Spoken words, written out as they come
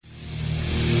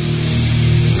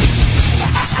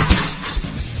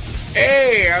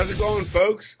how's it going,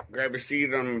 folks? Grab a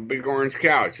seat on a big orange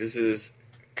couch. This is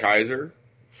Kaiser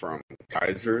from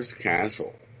Kaiser's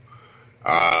Castle.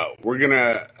 We're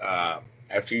gonna,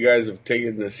 after you guys have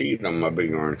taken the seat on my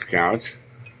big orange couch,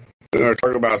 we're gonna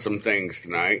talk about some things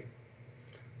tonight.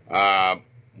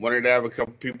 Wanted to have a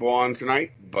couple people on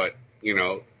tonight, but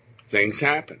things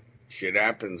happen. Shit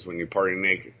happens when you party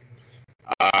naked.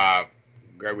 Grab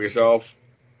yourself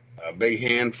a big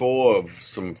handful of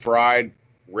some fried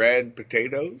red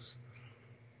potatoes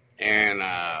and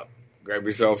grab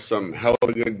yourself some hella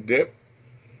good dip,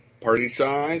 party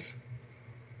size,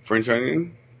 French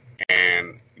onion,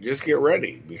 and just get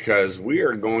ready because we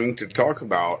are going to talk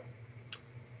about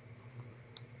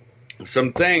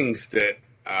some things that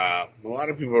a lot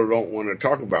of people don't want to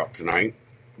talk about tonight,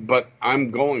 but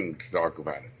I'm going to talk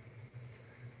about it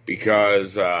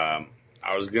because I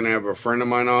was going to have a friend of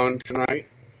mine on tonight,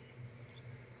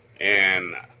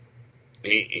 and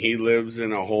he lives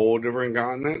in a whole different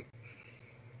continent,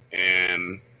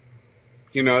 and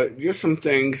just some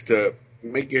things to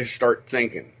make you start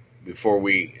thinking before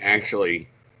we actually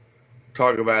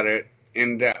talk about it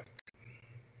in depth.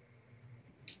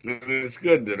 And it's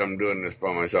good that I'm doing this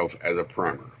by myself as a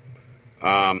primer.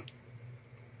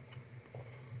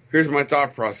 Here's my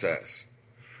thought process.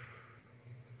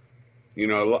 A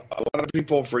lot of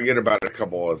people forget about a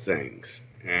couple of things.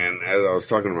 And as I was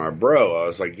talking to my bro, I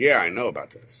was like, yeah, I know about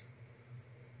this.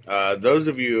 Those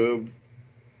of you who've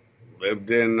lived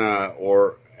in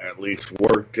or at least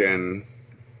worked in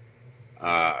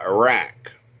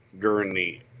Iraq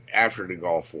after the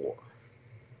Gulf War,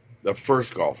 the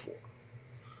first Gulf War,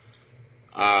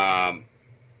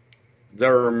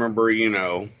 they'll remember,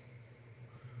 in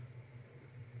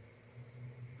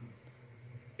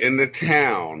the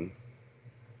town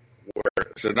where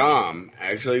Saddam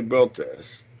actually built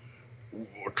this,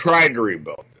 or tried to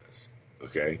rebuild this,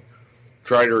 okay?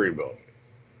 Tried to rebuild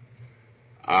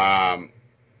it.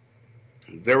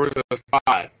 There was a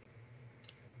spot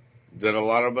that a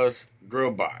lot of us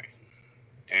drove by,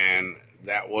 and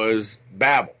that was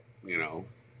Babel,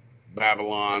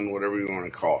 Babylon, whatever you want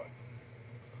to call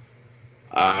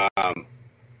it.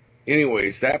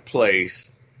 Anyways, that place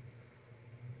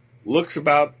looks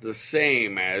about the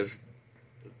same as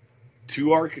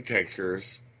two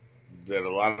architectures that a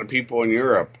lot of people in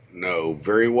Europe know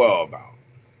very well about.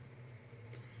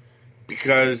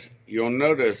 Because you'll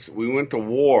notice we went to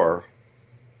war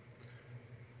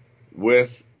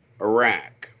with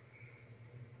Iraq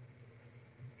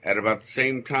at about the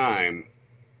same time.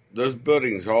 Those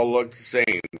buildings all look the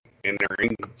same in their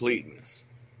incompleteness.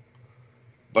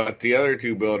 But the other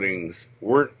two buildings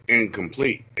weren't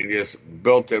incomplete. They just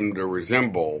built them to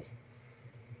resemble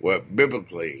what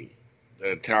biblically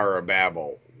the Tower of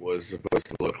Babel was supposed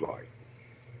to look like.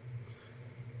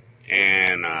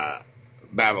 And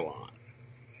Babylon,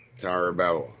 Tower of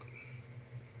Babylon.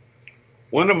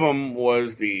 One of them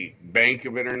was the Bank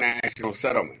of International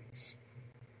Settlements.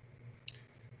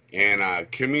 And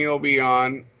Kimi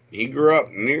Obion, he grew up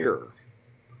near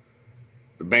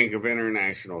the Bank of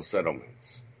International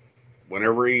Settlements.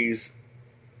 Whenever he's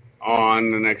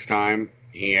on the next time,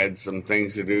 he had some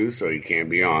things to do, so he can't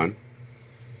be on.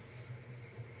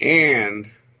 And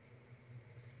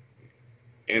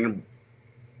in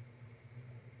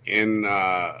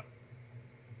the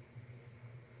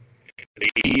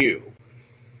EU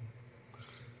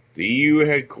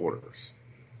headquarters,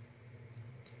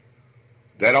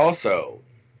 that also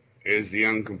is the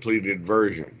uncompleted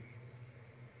version.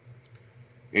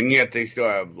 And yet they still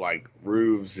have like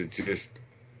roofs. It's just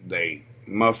they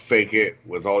muff fake it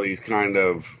with all these kind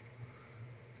of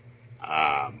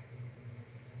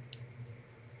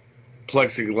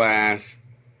plexiglass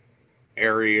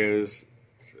areas,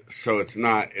 so it's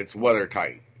weather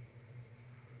tight.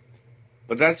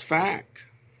 But that's fact.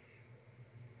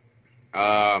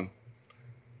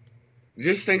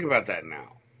 Just think about that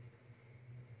now.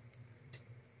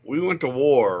 We went to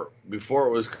war before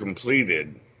it was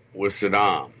completed with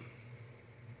Saddam.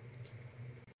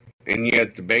 And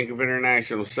yet the Bank of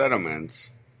International Settlements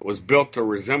was built to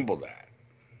resemble that.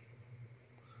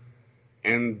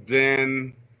 And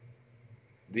then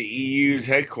the EU's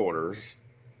headquarters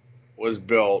was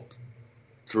built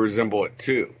to resemble it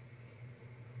too.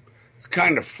 It's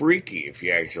kind of freaky if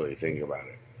you actually think about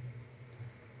it.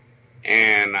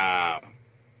 And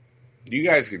you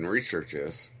guys can research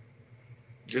this.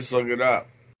 Just look it up.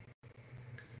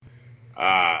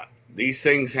 These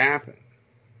things happen.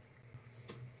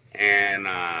 And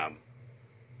I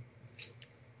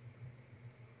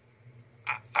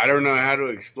don't know how to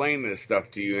explain this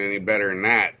stuff to you any better than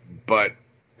that, but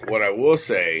what I will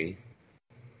say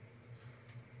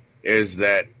is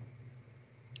that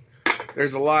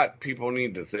there's a lot people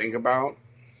need to think about.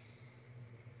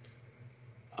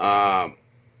 Um,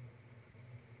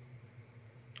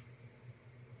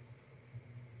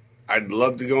 I'd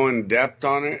love to go in depth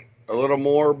on it a little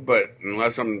more, but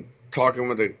unless I'm talking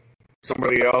with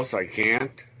somebody else, I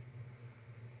can't,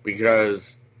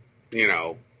 because,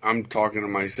 I'm talking to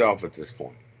myself at this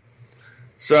point.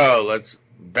 So let's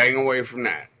bang away from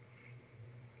that.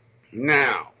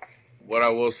 Now, what I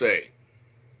will say,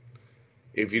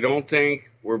 if you don't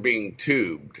think we're being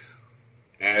tubed,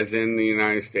 as in the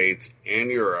United States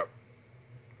and Europe,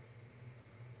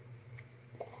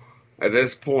 at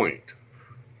this point,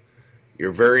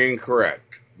 you're very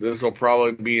incorrect. This will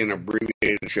probably be an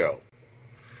abbreviated show.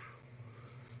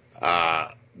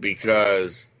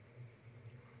 Because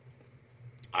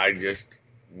I just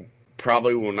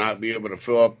probably will not be able to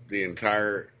fill up the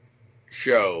entire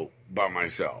show by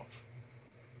myself.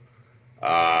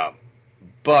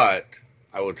 But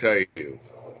I will tell you,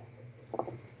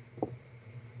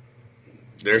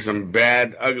 there's some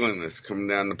bad ugliness coming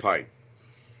down the pipe.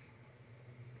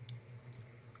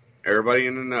 Everybody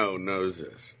in the know knows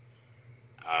this.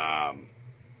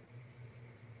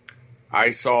 I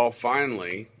saw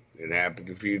finally, it happened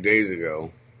a few days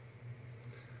ago,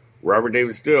 Robert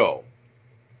David Still.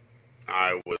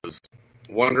 I was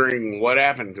wondering what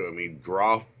happened to him. He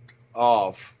dropped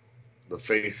off the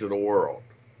face of the world.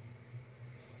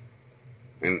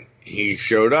 And he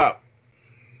showed up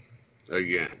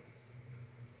again.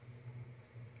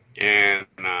 And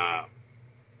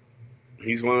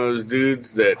he's one of those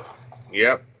dudes that,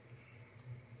 yep,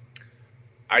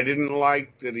 I didn't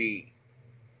like that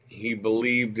he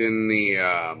believed in the,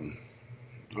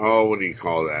 what do you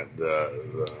call that?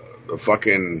 The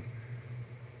fucking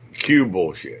Q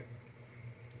bullshit.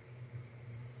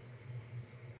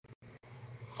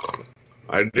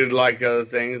 I did like other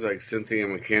things like Cynthia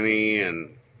McKinney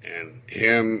and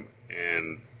him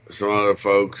and some other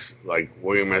folks like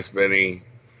William S. Benny,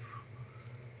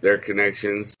 their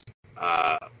connections.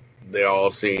 They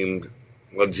all seemed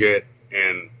legit,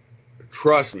 and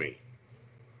trust me,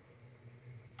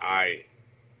 I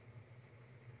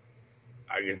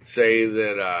could say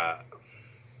that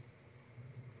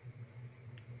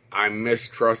I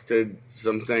mistrusted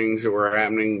some things that were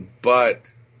happening, but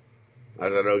I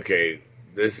thought, okay,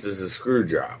 this is a screw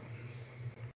job.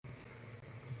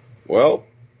 Well,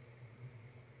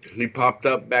 he popped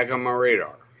up back on my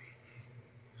radar.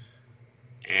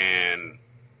 And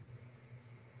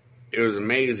it was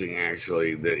amazing,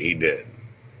 actually, that he did.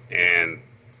 And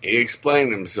he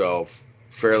explained himself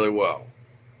fairly well.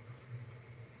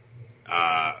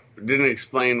 Didn't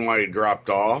explain why he dropped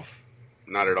off.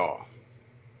 Not at all.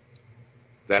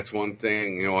 That's one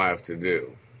thing he'll have to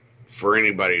do for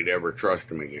anybody to ever trust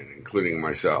him again, including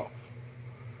myself.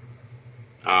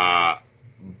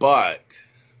 But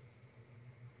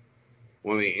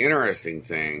one of the interesting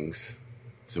things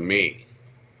to me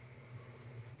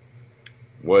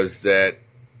was that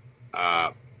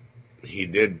he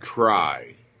did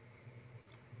try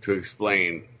to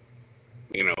explain,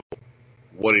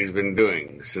 what he's been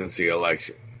doing since the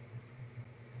election.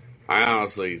 I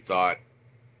honestly thought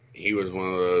he was one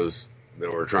of those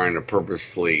that were trying to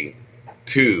purposefully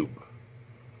tube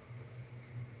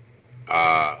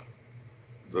the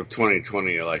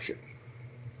 2020 election,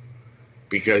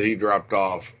 because he dropped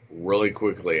off really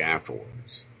quickly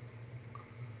afterwards.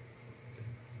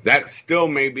 That still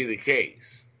may be the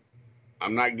case.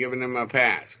 I'm not giving him a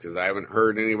pass because I haven't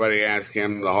heard anybody ask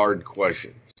him the hard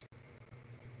questions.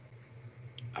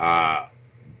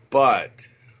 But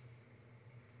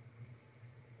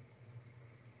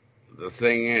the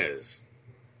thing is,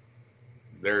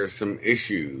 there are some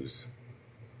issues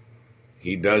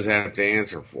he does have to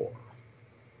answer for.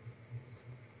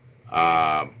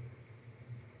 I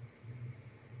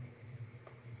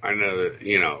know that,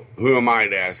 who am I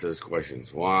to ask those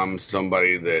questions? Well, I'm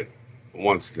somebody that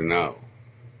wants to know.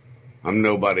 I'm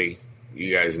nobody.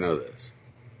 You guys know this.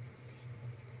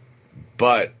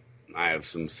 But I have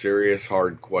some serious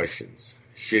hard questions.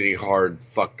 Shitty, hard,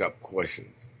 fucked up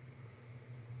questions.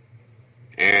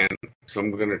 And so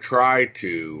I'm going to try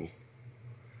to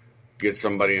get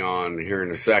somebody on here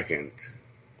in a second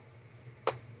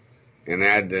and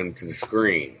add them to the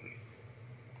screen.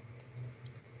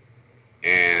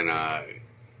 And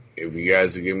if you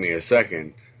guys will give me a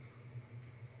second,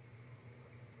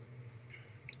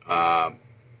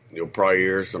 you'll probably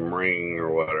hear some ringing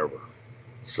or whatever.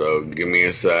 So give me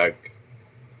a sec.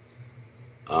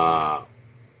 Try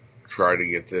to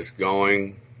get this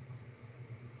going.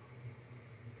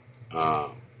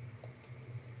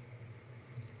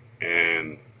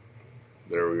 And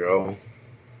there we go.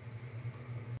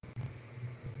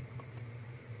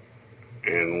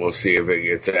 and we'll see if it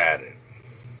gets added.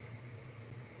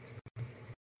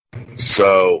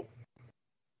 So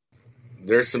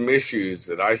there's some issues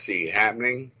that I see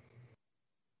happening,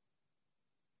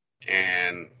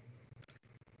 and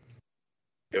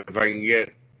if I can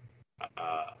get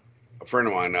a friend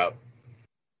of mine up,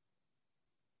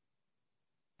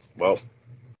 well,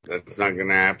 that's not going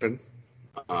to happen.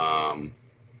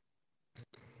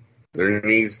 There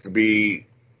needs to be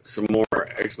some more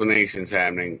explanations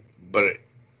happening, but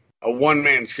a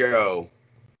one-man show,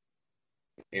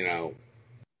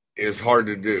 is hard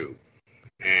to do.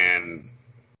 And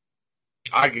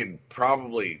I could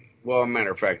probably, well,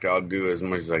 matter of fact, I'll do as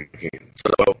much as I can.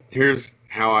 So here's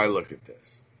how I look at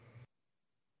this.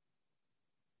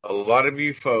 A lot of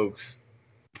you folks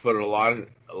put a lot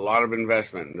of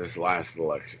investment in this last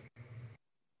election.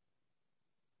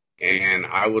 And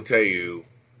I will tell you,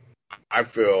 I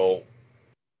feel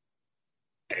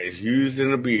as used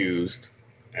and abused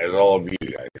as all of you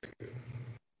guys do.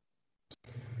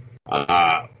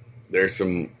 There's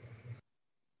some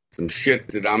shit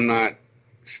that I'm not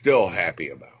still happy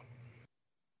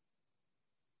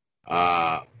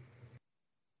about.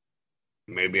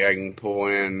 Maybe I can pull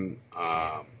in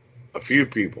a few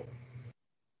people,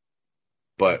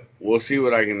 but we'll see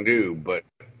what I can do. But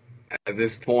at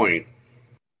this point,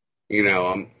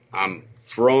 I'm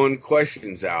throwing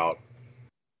questions out,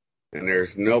 and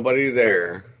there's nobody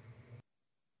there.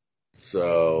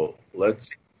 So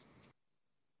let's.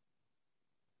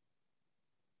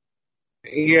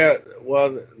 Yeah,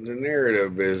 well, the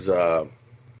narrative is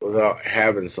without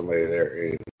having somebody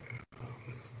there.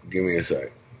 Give me a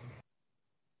sec.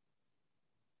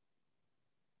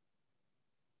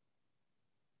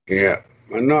 Yeah,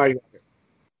 no,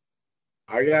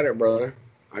 I got it, brother.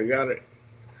 I got it.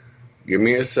 Give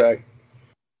me a sec.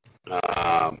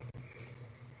 Um,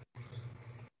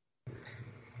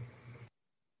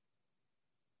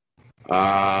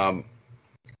 um,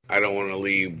 I don't want to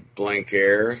leave blank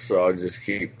air, so I'll just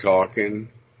keep talking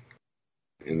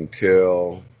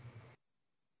until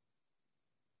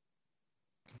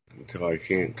I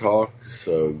can't talk.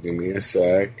 So give me a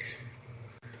sec.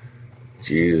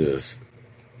 Jesus,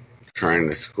 trying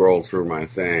to scroll through my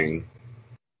thing.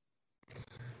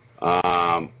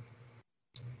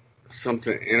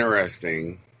 Something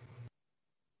interesting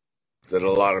that a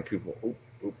lot of people.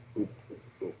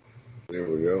 There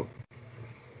we go.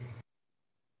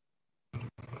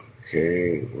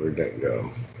 Okay, where'd that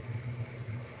go?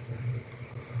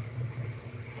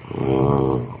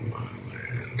 Oh, my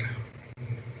land.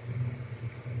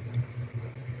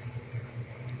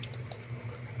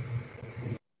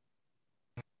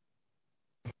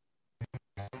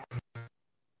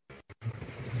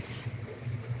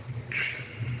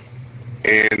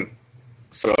 And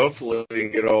so hopefully we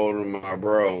can get hold of my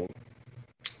bro.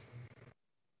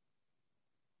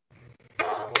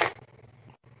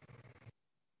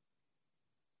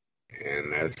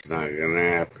 And that's not going to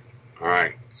happen. All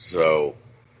right. So,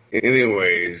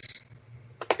 anyways,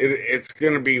 it's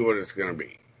going to be what it's going to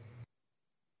be.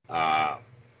 I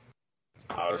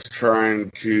was trying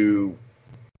to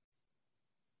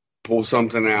pull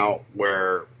something out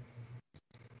where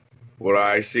what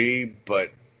I see,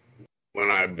 but when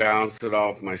I bounce it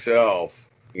off myself,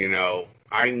 I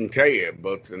can tell you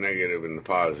both the negative and the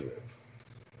positive.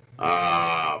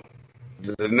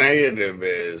 The negative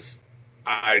is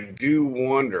I do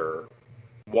wonder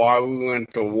why we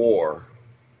went to war,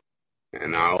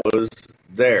 and I was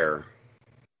there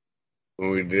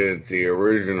when we did it the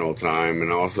original time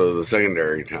and also the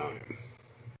secondary time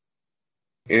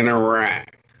in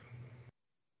Iraq.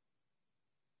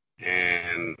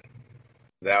 And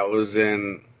that was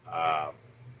in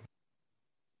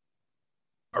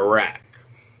Iraq.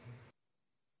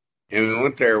 And we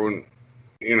went there when,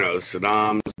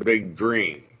 Saddam's big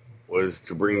dream was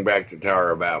to bring back the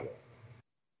Tower of Babel.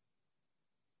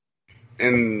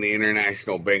 And the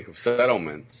International Bank of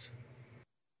Settlements.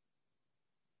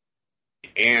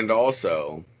 And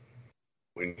also,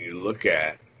 when you look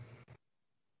at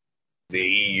the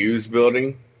EU's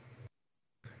building,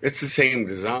 it's the same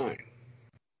design.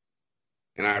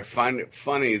 And I find it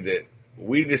funny that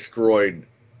we destroyed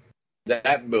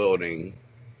that building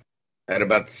at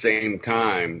about the same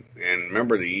time. And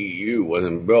remember, the EU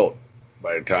wasn't built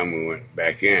by the time we went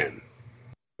back in.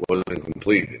 It wasn't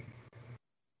completed.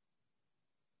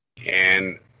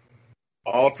 And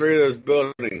all three of those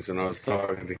buildings, and I was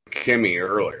talking to Kimmy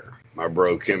earlier, my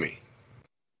bro Kimmy,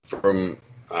 from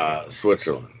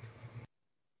Switzerland.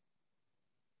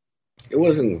 It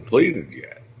wasn't completed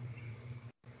yet.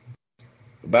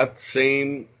 About the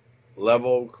same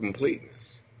level of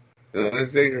completeness.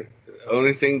 The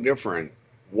only thing different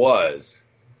was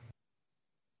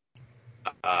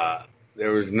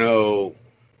there was no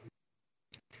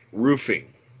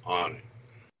roofing on it.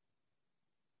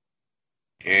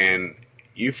 And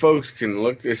you folks can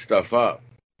look this stuff up.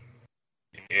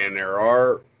 And there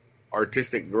are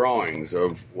artistic drawings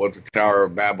of what the Tower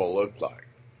of Babel looked like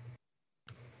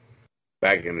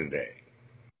back in the day.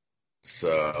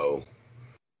 So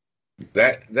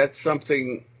that's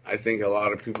something I think a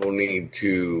lot of people need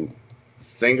to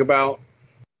think about,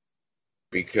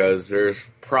 because there's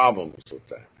problems with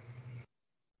that.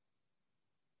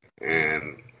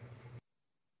 And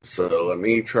so let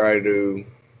me try to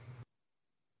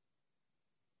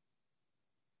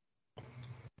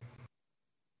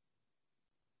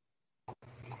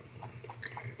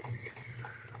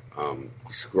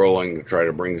scrolling to try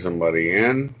to bring somebody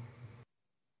in.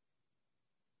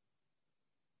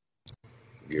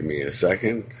 Give me a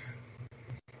second.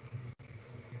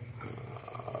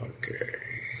 Okay.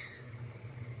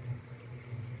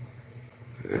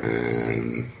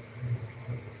 And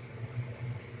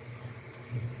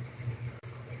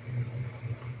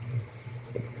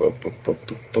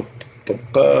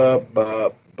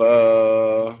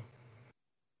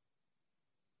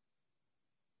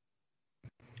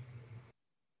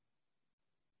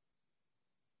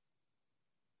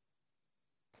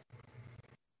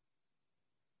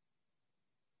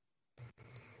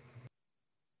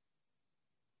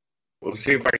we'll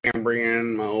see if I can bring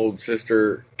in my old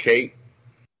sister, Kate,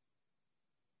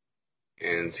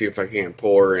 and see if I can't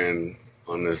pull her in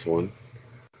on this one.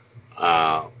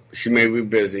 She may be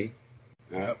busy.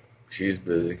 She's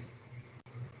busy.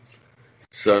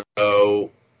 So,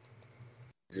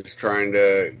 just trying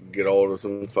to get hold of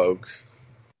some folks.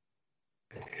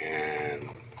 And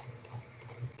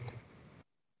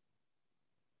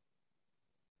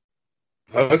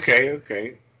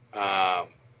okay.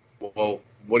 Well,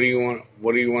 what do you want?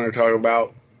 What do you want to talk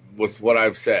about with what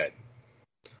I've said,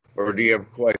 or do you have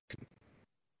questions?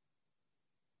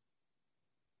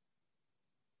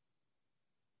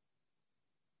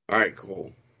 All right,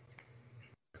 cool.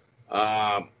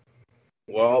 Um,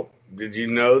 well, did you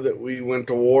know that we went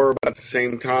to war about the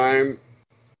same time?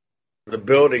 The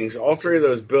buildings, all three of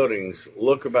those buildings,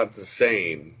 look about the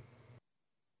same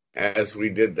as we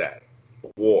did that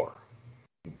war.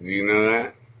 Do you know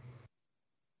that?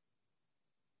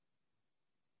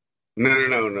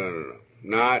 No.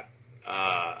 Not.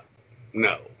 Uh,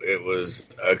 no, it was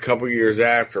a couple years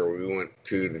after we went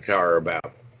to the Tower of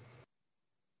Babel.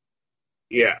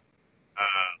 Yeah.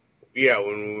 Uh, yeah,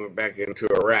 when we went back into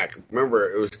Iraq.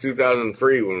 Remember, it was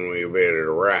 2003 when we invaded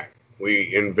Iraq.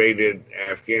 We invaded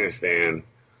Afghanistan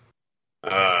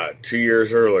 2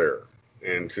 years earlier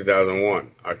in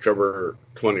 2001, October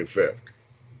 25th.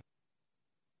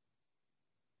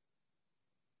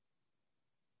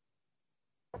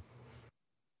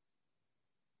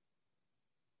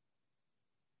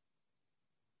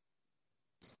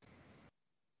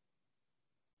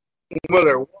 Well,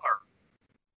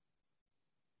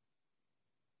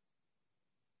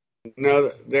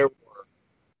 there,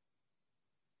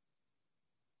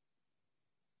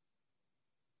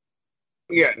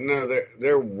 yeah, no,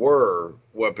 there were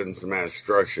weapons of mass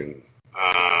destruction.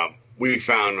 We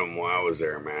found them while I was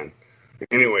there, man.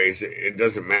 Anyways, it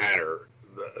doesn't matter.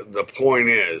 The point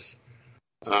is,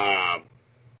 uh,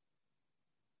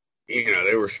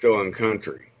 they were still in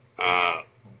country.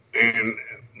 And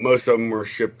most of them were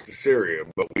shipped to Syria,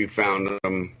 but we found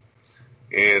them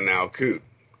in Al Qut.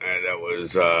 That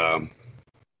was Al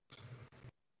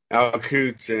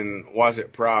Qut's in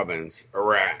Wasit province,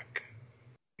 Iraq.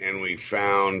 And we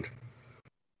found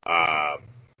uh,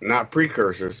 not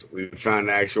precursors, we found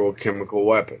actual chemical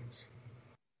weapons.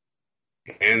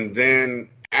 And then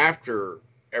after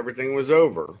everything was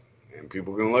over, and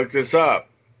people can look this up,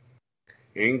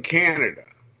 in Canada,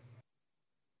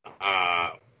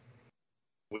 uh,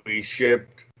 we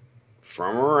shipped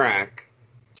from Iraq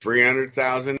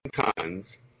 300,000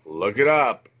 tons. Look it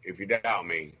up if you doubt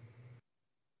me.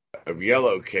 Of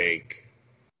yellow cake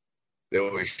that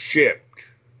was shipped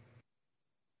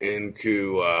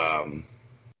into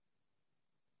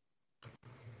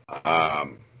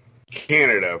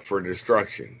Canada for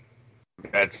destruction.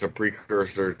 That's the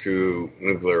precursor to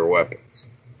nuclear weapons.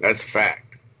 That's a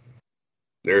fact.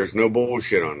 There's no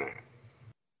bullshit on that.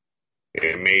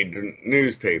 It made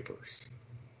newspapers.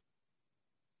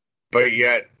 But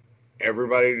yet,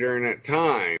 everybody during that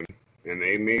time, and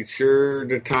they made sure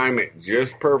to time it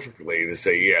just perfectly to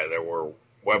say, yeah, there were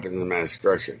weapons of mass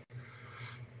destruction.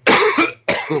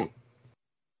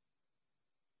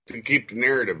 To keep the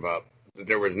narrative up that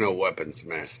there was no weapons of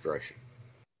mass destruction.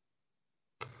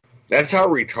 That's how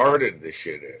retarded this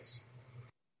shit is.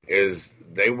 is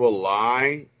they will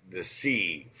lie,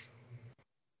 deceive.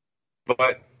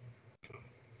 But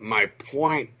my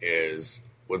point is,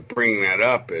 with bringing that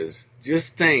up, is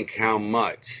just think how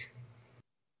much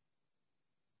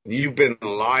you've been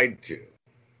lied to.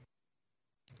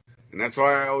 And that's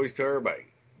why I always tell everybody,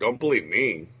 don't believe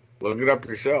me. Look it up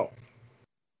yourself.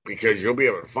 Because you'll be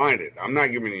able to find it. I'm not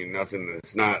giving you nothing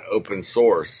that's not open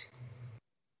source.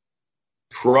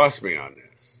 Trust me on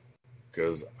this.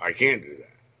 Because I can't do that.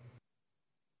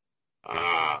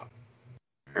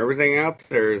 Everything out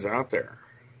there is out there.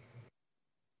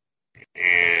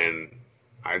 And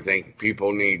I think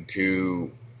people need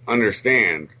to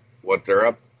understand what they're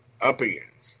up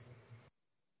against.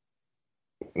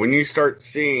 When you start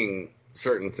seeing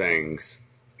certain things,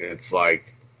 it's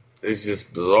like, it's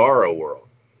just bizarro world.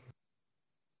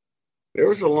 There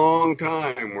was a long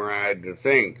time where I had to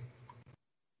think,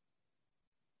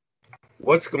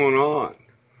 what's going on?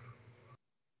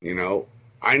 You know,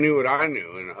 I knew what I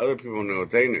knew, and other people knew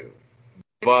what they knew.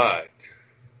 But,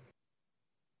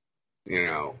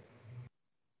 you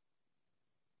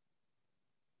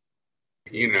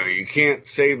can't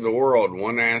save the world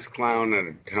one ass clown at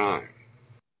a time.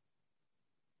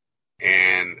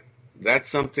 And that's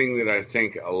something that I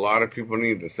think a lot of people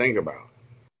need to think about.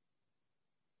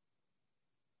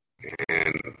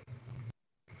 And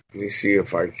let me see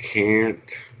if I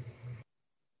can't.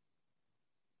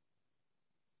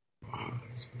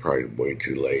 It's probably way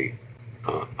too late.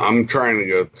 I'm trying to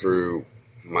go through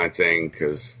my thing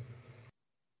because.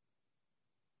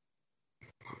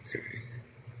 Okay.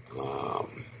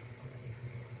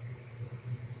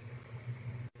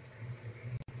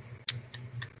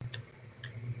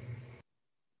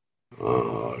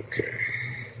 Okay.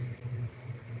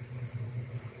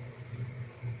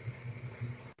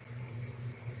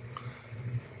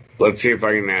 Let's see if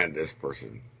I can add this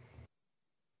person.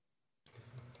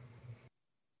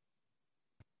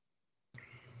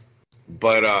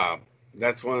 But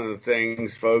that's one of the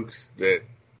things, folks, that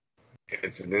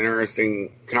it's an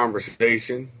interesting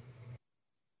conversation.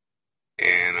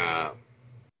 And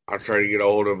I'll try to get a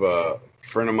hold of a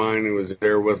friend of mine who was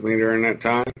there with me during that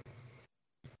time.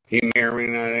 He may or may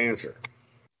not answer.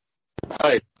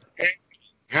 Hi. Hey,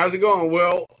 how's it going,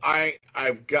 Will?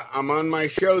 I'm on my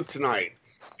show tonight.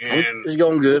 And It's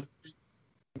going good.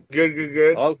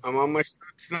 Good. Oh. I'm on my show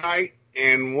tonight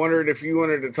and wondered if you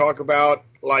wanted to talk about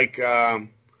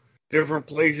different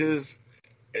places,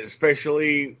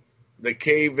 especially the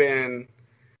cave-in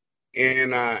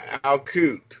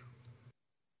Al-Qut,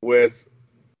 with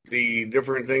the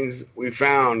different things we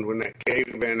found when that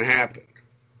cave-in happened.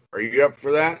 Are you up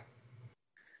for that?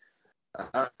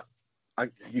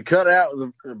 You cut out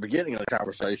the beginning of the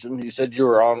conversation. You said you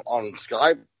were on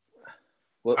Skype.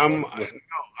 I'm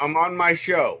on my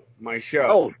show.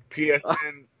 Oh,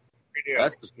 PSN Radio.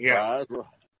 That's a surprise. Yeah.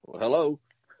 Well, hello.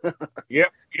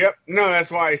 Yep. No,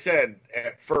 that's why I said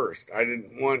at first I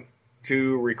didn't want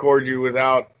to record you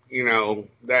without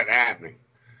that happening.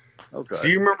 Okay. Do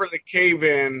you remember the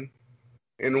cave-in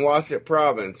Wasit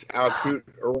Province, Al-Qut,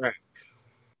 Iraq?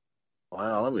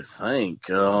 Well, let me think.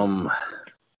 General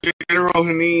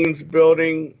Hanein's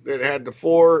building that had the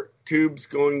 4 tubes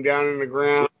going down in the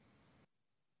ground.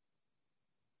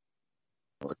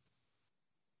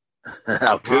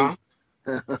 Al-Qut.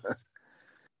 Huh?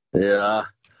 Yeah,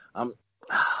 I'm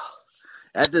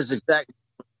at this exact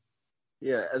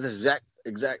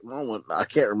moment. I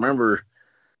can't remember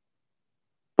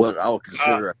what I would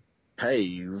consider a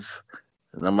cave.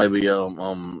 And maybe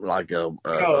like a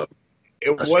no,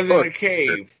 it wasn't a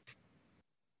cave.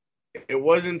 It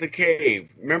wasn't the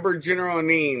cave. Remember, General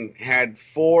Hanein had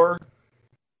 4.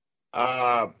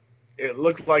 It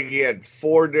looked like he had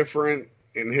 4 different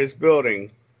in his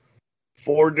building.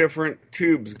 4 different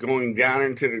tubes going down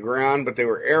into the ground, but they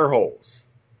were air holes.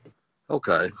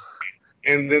 Okay.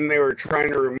 And then they were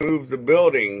trying to remove the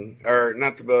building, or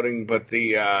not the building, but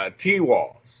the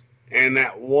T-walls. And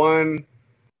that one,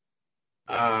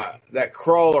 that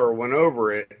crawler went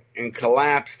over it and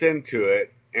collapsed into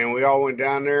it. And we all went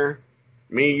down there.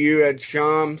 Me, you, Ed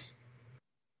Shams,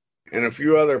 and a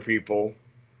few other people.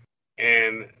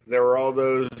 And there were all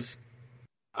those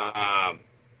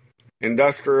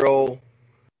industrial...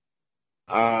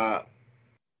 I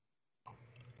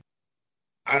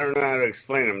don't know how to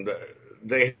explain them.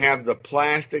 They have the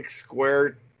plastic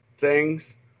square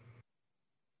things,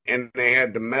 and they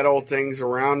had the metal things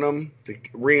around them to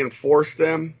reinforce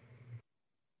them.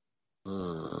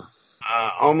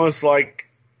 Almost like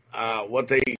what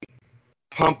they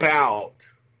pump out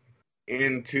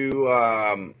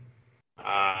into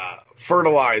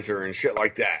fertilizer and shit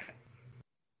like that.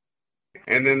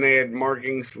 and then they had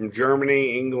markings from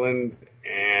Germany, England,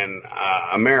 and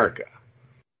America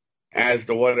as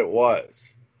to what it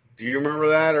was. Do you remember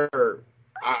that? Or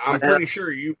I'm pretty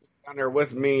sure you were down there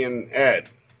with me and Ed.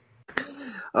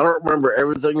 I don't remember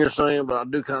everything you're saying, but I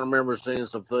do kind of remember seeing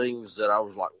some things that I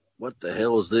was like, what the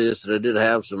hell is this? And it did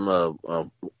have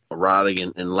some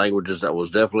writing in languages that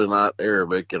was definitely not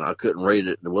Arabic, and I couldn't read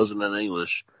it. It wasn't in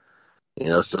English.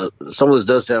 So some of this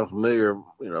does sound familiar.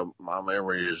 My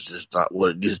memory is just not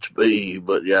what it used to be,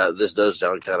 but yeah, this does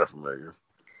sound kind of familiar.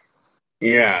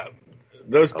 Yeah,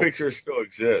 those pictures still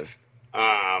exist.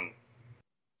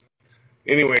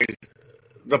 Anyways,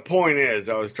 the point is,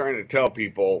 I was trying to tell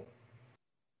people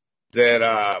that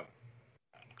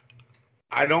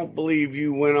I don't believe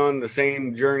you went on the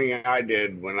same journey I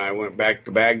did when I went back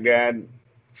to Baghdad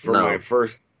for my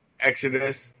first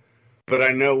Exodus. But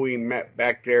I know we met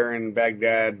back there in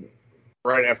Baghdad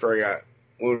right after I got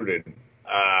wounded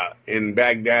in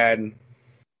Baghdad.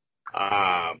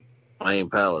 Main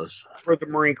Palace. For the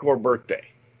Marine Corps birthday.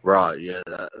 Right, yeah.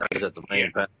 That was at the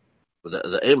main palace.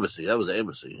 The embassy. That was the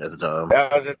embassy at the time.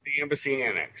 That was at the embassy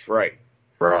annex, right.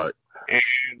 Right. And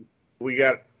we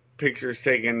got pictures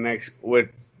taken next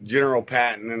with General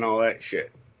Patton and all that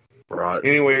shit. Right.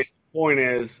 Anyways, the point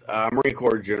is Marine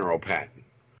Corps General Patton.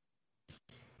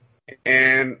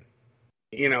 And,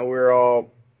 we're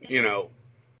all,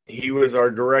 he was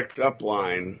our direct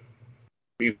upline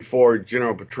before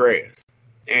General Petraeus.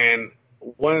 And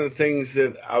one of the things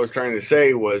that I was trying to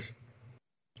say was,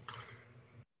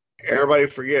 everybody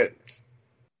forgets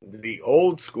the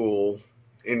old school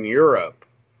in Europe.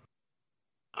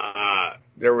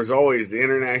 There was always the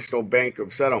International Bank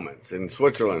of Settlements in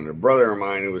Switzerland. A brother of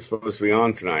mine who was supposed to be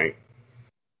on tonight,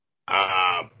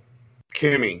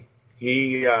 Kimmy,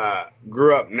 he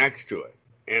grew up next to it.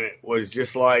 And it was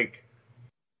just like,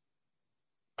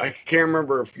 I can't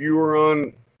remember if you were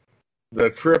on the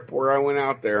trip where I went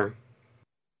out there,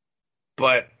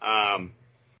 but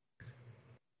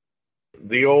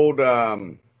the old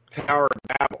Tower of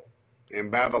Babel in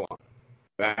Babel,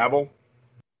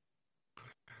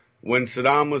 when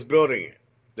Saddam was building it,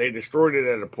 they destroyed it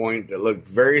at a point that looked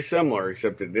very similar,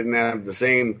 except it didn't have the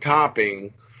same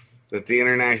topping that the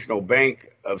International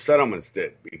Bank of Settlements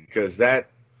did, because that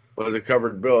was a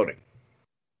covered building.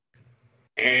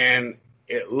 And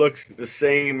it looks the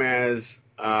same as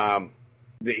the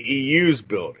EU's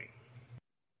building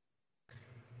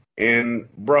in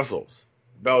Brussels,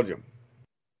 Belgium.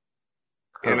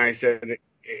 And I said,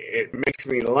 it makes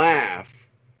me laugh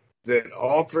that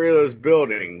all three of those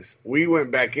buildings, we went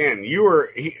back in.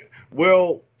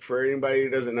 Will, for anybody who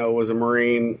doesn't know, was a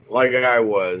Marine like I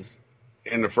was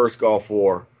in the first Gulf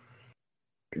War.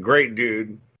 Great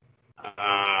dude.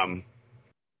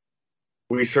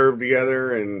 We served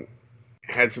together and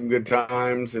had some good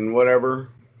times and whatever.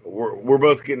 We're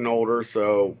both getting older,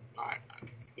 so,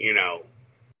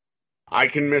 I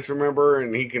can misremember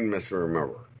and he can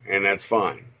misremember, and that's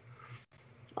fine.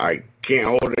 I can't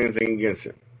hold anything against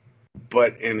him.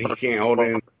 And he can't hold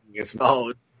anything against me.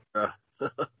 Oh,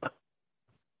 kind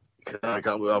of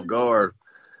caught me off guard.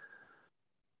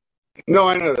 No,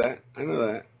 I know that.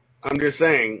 I'm just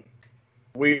saying,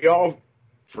 we all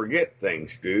forget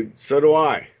things, dude. So do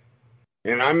I.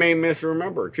 And I may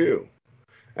misremember, too.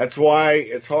 That's why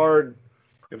it's hard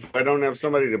if I don't have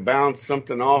somebody to bounce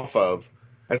something off of.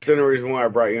 That's the only reason why I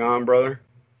brought you on, brother,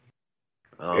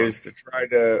 is to try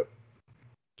to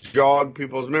jog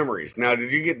people's memories. Now,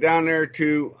 did you get down there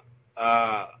to,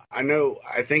 I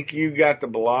think you got to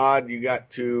Balad, you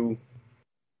got to,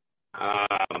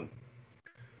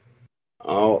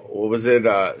 what was it?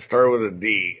 Started with a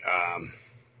D.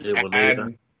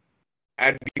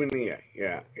 Admenia.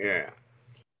 Yeah.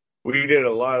 We did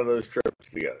a lot of those trips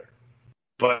together.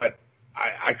 But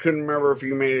I couldn't remember if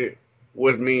you made it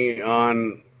with me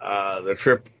on the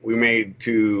trip we made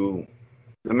to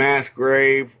the mass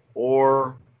grave,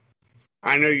 or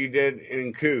I know you did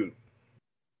in Coot.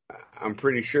 I'm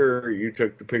pretty sure you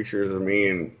took the pictures of me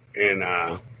in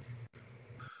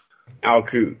Al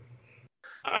Coot.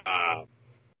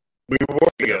 We were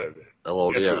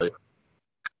together.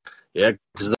 Yeah,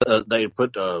 because they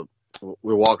put we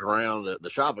were walking around the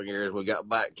shopping areas. We got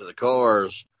back to the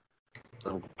cars.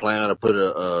 I'm planning to put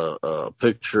a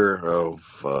picture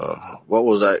of what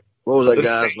was that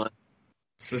guy's name?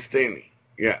 Sustaining.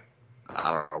 Yeah.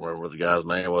 I don't remember what the guy's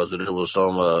name was, but it was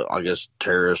some I guess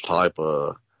terrorist type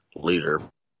leader,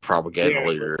 propaganda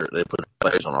leader. They put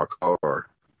a face on our car.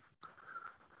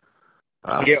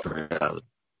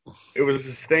 It was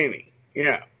Sustaining.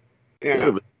 Yeah.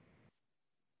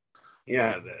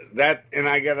 Yeah, that, and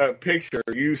I got a picture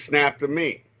you snapped of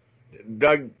me.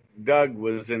 Doug Doug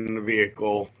was in the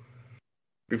vehicle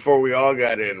before we all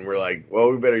got in. We're like,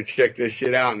 well, we better check this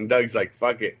shit out. And Doug's like,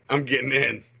 fuck it, I'm getting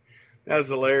in. That was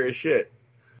hilarious shit.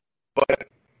 But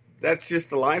that's just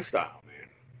the lifestyle, man.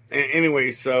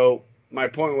 Anyway, so my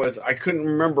point was I couldn't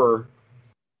remember.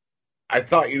 I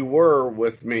thought you were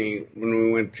with me when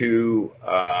we went to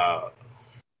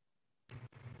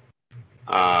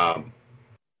Babylon.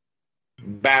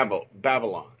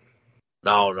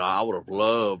 No, I would have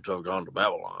loved to have gone to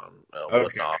Babylon, but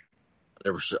Okay. no, I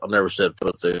never set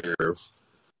foot there.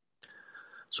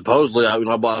 Supposedly,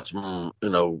 I bought some,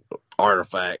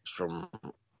 artifacts from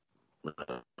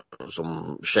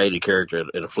some shady character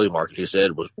at a flea market. He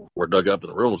said were dug up in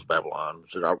the ruins of Babylon.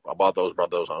 Said I bought those,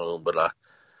 brought those home, but I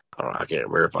don't know. I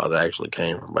can't verify they actually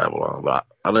came from Babylon. But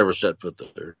I never set foot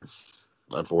there,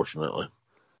 unfortunately.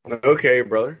 Okay,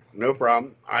 brother. No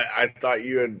problem. I thought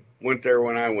you had went there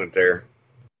when I went there.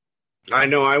 I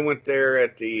know I went there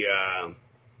at the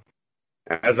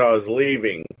as I was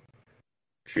leaving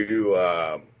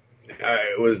to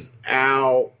it was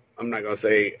Al. I'm not gonna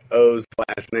say O's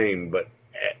last name, but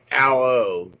Al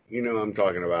O. You know what I'm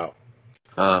talking about.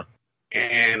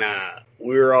 And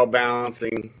we were all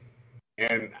balancing,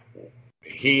 and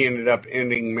he ended up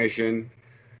ending mission,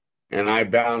 and I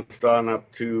bounced on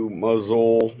up to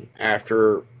Mosul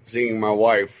after seeing my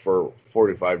wife for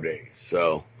 45 days.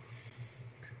 So,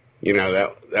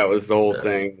 that was the whole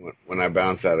thing when I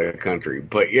bounced out of the country.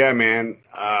 But yeah, man,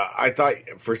 I thought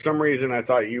for some reason I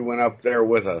thought you went up there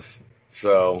with us.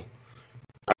 So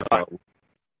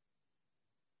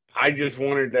I just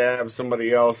wanted to have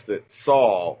somebody else that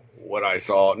saw what I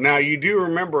saw. Now you do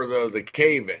remember though the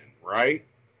cave-in, right?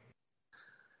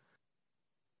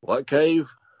 What cave?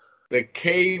 The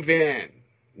cave-in,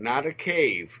 not a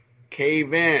cave.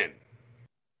 Cave-in.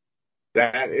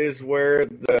 That is where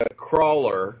the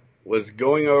crawler was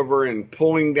going over and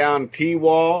pulling down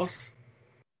T-walls,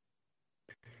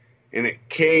 and it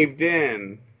caved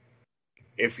in.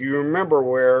 If you remember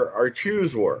where our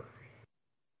chews were,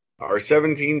 our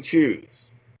 17 chews,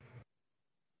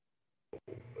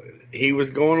 he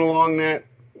was going along that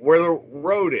where the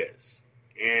road is,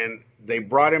 and they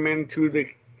brought him into the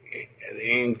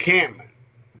encampment,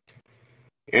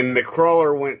 and the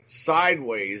crawler went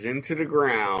sideways into the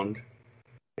ground,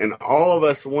 and all of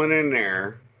us went in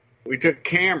there. We took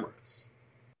cameras,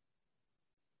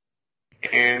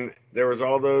 and there was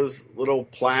all those little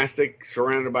plastic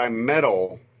surrounded by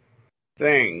metal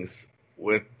things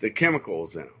with the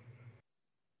chemicals in them,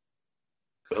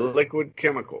 the liquid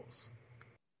chemicals.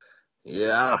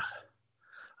 Yeah,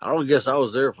 I don't guess I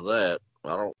was there for that.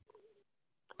 I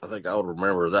think I would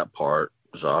remember that part.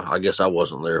 So I guess I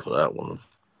wasn't there for that one.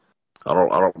 I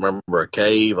don't remember a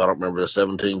cave. I don't remember the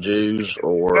 17 Jews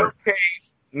or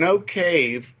No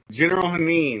cave. General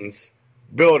Hanein's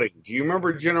building. Do you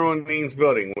remember General Hanein's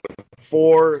building with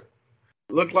four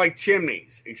looked like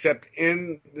chimneys? Except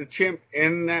in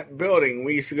that building,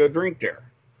 we used to go drink there.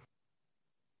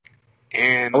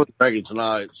 And I was drinking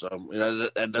tonight, so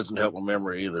that doesn't help my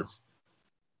memory either.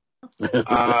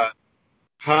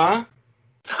 Huh?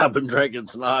 I've been drinking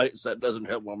tonight, so that doesn't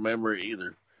help my memory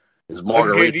either. It's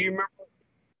margarita. Okay,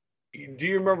 do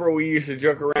you remember we used to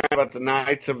joke around about the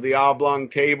Knights of the Oblong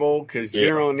Table? Because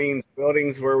General Hanein's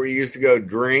building's where we used to go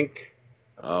drink.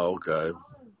 Oh, okay.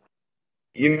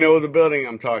 You know the building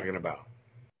I'm talking about.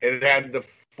 It had the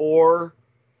four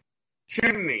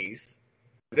chimneys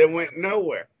that went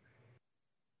nowhere.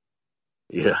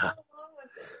 Yeah.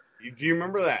 Do you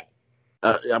remember that?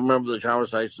 I remember the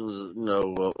conversations, of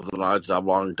the Knights of the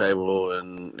Oblong Table,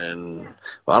 and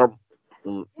I don't.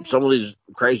 Some of these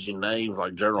crazy names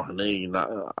like General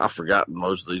Hanein, I've forgotten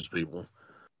most of these people.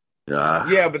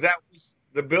 Yeah, but that was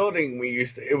the building we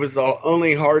used to. It was the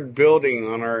only hard building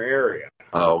on our area.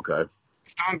 Oh, okay.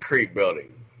 Concrete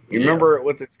building. You remember it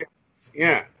with the chimneys?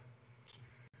 Yeah.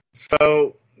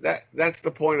 So that's the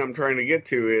point I'm trying to get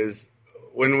to is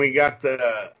when we got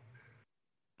the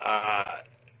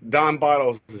Don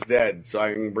Bottles is dead, so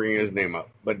I can bring his name up.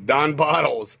 But Don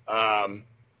Bottles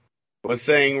was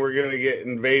saying we're going to get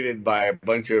invaded by a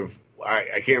bunch of,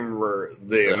 I can't remember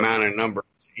the amount of numbers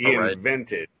he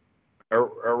invented.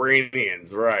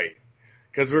 Iranians, right.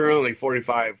 Because we were only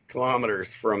 45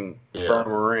 kilometers from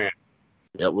Iran.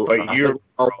 Yeah, but you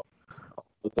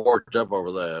worked up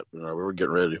over that. We were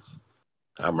getting ready.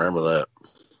 I remember that.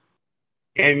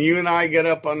 And you and I got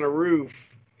up on the roof,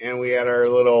 and we had our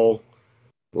little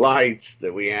lights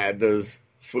that we had, those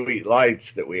sweet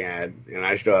lights that we had, and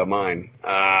I still have mine.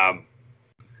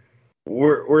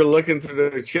 We're looking through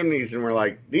the chimneys, and we're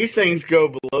like, these things go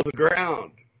below the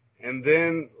ground. And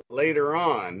then later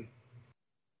on,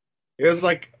 it was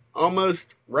like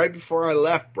almost right before I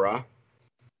left, bruh,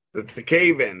 that the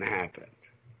cave-in happened,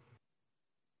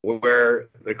 where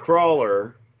the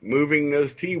crawler moving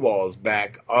those T-walls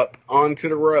back up onto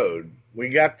the road. We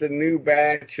got the new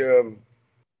batch of.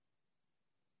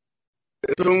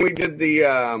 This is when we did the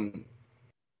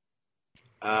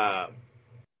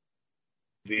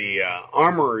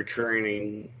armorer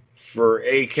training for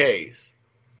AKs.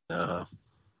 Uh-huh.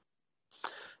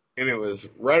 And it was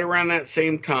right around that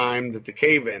same time that the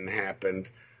cave-in happened,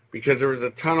 because there was a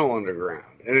tunnel underground.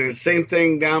 And it's the same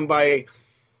thing down by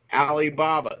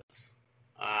Alibaba's.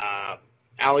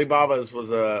 Alibaba's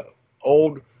was a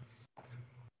old,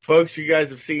 folks, you guys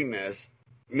have seen this.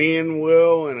 Me and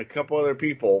Will and a couple other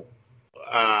people,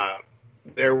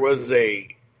 there was a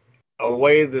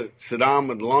way that Saddam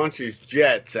would launch his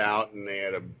jets out, and they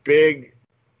had a big,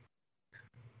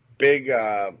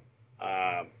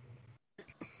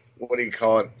 what do you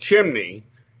call it, chimney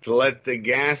to let the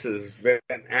gases vent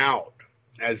out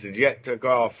as the jet took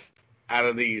off out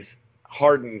of these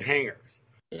hardened hangars.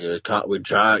 Yeah, with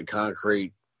giant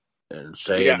concrete and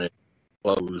sand and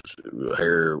closed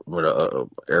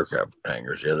aircraft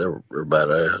hangars. Yeah, they were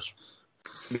badass.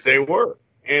 They were.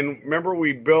 And remember,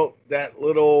 we built that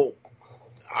little,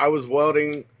 I was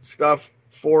welding stuff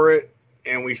for it,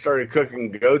 and we started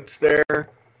cooking goats there,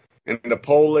 and the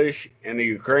Polish and the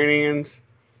Ukrainians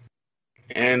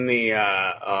and the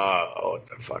what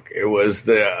the fuck? It was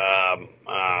the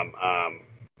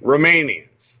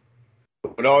Romanians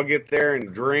would all get there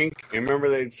and drink. And remember,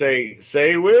 they'd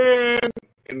say win,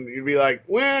 and you'd be like,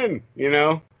 win, you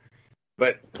know.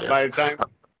 But by the time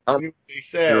they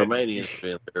said, the Romanians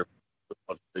been there,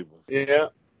 people. Yeah.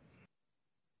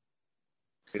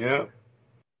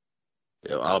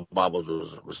 Alibaba's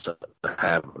was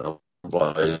happening.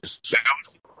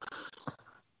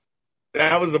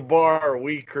 That was a bar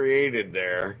we created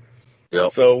there,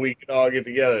 so we could all get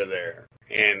together there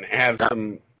and have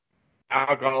some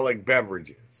alcoholic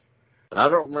beverages. I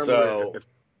don't remember if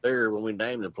there when we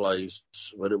named the place,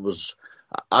 but it was,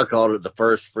 I called it the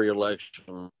first free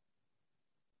election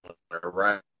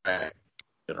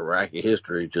in Iraqi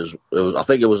history, because I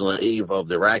think it was on the eve of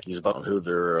the Iraqis voting who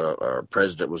their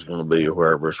president was going to be or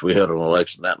whoever. So we held an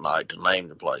election that night to name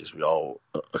the place. A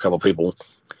couple of people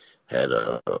had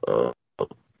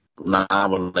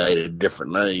nominated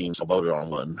different names. I voted on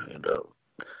one, and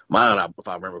mine, if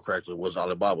I remember correctly, was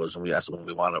Alibaba's, and we asked them if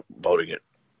we wound up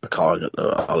calling it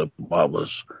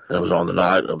Alibaba's. And it was on the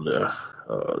night of the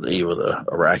eve of the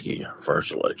Iraqi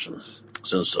first election,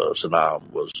 since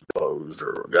Saddam was deposed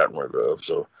or gotten rid of.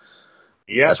 So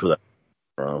that's where that's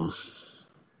from.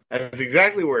 That's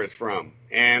exactly where it's from,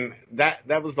 and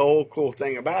that was the whole cool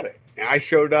thing about it. And I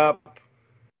showed up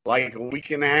like a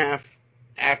week and a half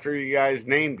after you guys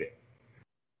named it,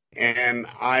 and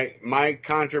my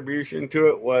contribution to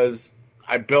it was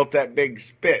I built that big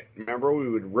spit. Remember, we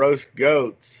would roast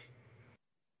goats.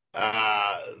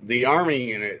 The Army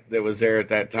unit that was there at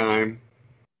that time,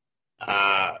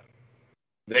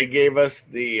 they gave us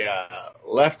the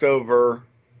leftover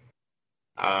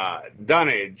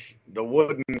dunnage, the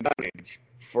wooden dunnage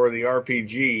for the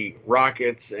RPG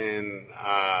rockets and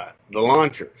the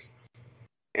launchers.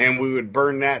 And we would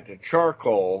burn that to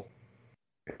charcoal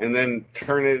and then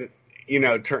turn it,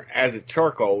 as a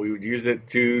charcoal. We would use it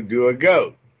to do a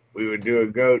goat. We would do a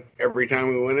goat every time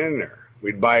we went in there.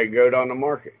 We'd buy a goat on the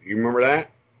market. You remember that?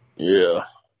 Yeah.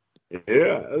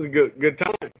 Yeah, that was good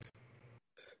times.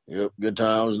 Yep, good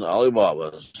times in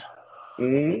Alibaba's.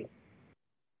 Mm-hmm.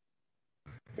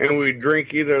 And we'd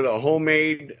drink either the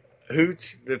homemade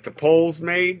hooch that the Poles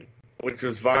made, which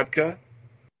was vodka,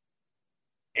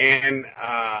 and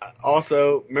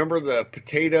also, remember the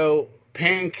potato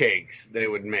pancakes they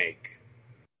would make?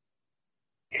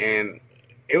 And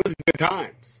it was good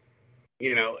times.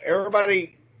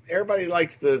 Everybody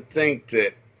likes to think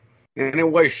that, and it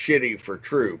was shitty for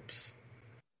troops,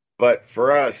 but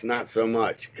for us, not so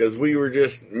much, because we were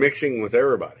just mixing with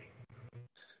everybody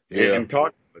and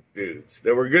talking with dudes.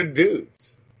 They were good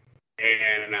dudes.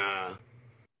 And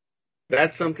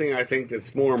that's something I think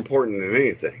that's more important than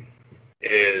anything,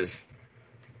 is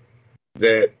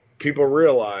that people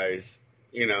realize,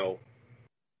 there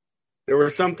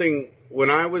was something when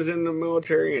I was in the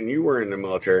military and you were in the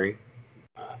military,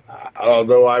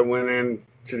 although I went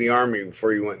into the Army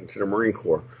before you went into the Marine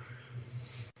Corps.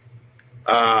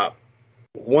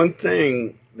 One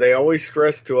thing they always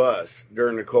stressed to us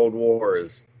during the Cold War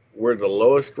is we're the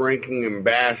lowest ranking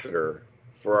ambassador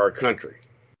for our country.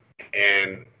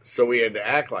 And so we had to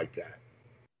act like that.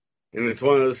 And it's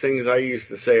one of those things I used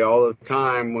to say all the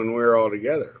time when we were all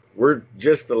together. We're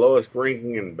just the lowest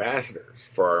ranking ambassadors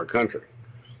for our country.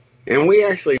 And we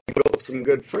actually built some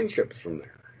good friendships from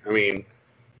there. I mean,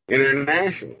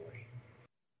 internationally.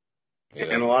 Yeah.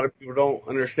 And a lot of people don't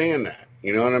understand that.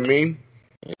 You know what I mean?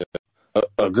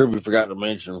 A group we forgot to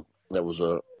mention that was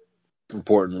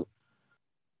important.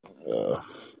 The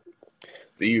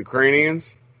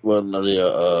Ukrainians? Well, no,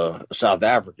 the South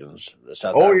Africans,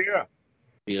 Yeah.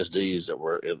 PSDs that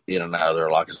were in and out of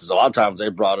there. Like, because a lot of times they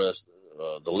brought us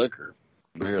the liquor,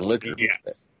 beer and liquor.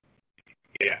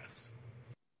 Yes.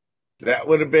 That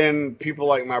would have been people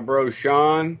like my bro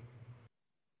Sean.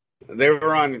 They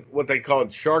were on what they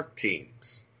called shark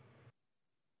teams.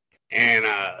 And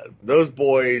those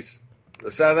boys,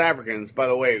 the South Africans, by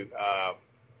the way,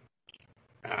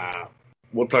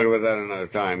 we'll talk about that another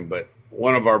time, but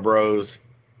one of our bros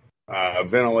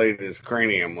ventilated his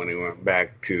cranium when he went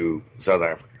back to South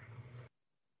Africa.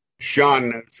 Sean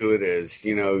knows who it is.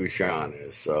 You know who Sean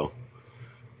is. So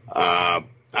I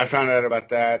found out about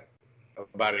that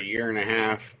about a year and a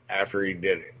half after he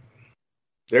did it.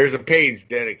 There's a page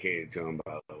dedicated to him,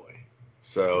 by the way.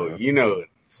 So you know it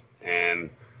is. And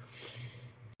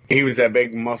he was that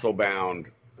big muscle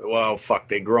bound. Well, fuck,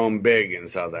 they grow him big in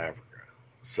South Africa.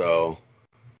 So,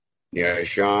 yeah,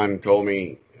 Sean told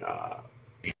me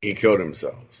he killed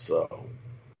himself. So,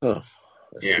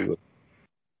 yeah.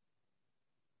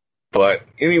 But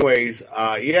anyways,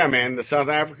 yeah, man, the South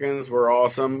Africans were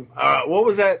awesome. What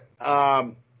was that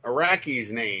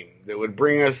Iraqi's name that would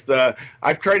bring us the?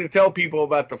 I've tried to tell people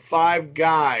about the Five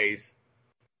Guys.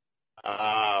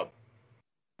 Not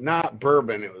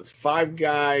bourbon. It was Five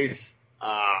Guys.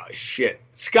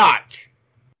 Scotch.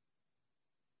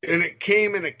 And it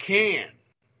came in a can.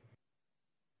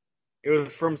 It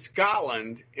was from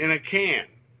Scotland in a can,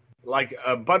 like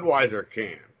a Budweiser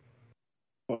can.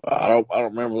 I don't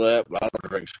remember that, but I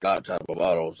don't drink Scotch out of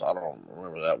bottles. I don't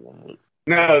remember that one.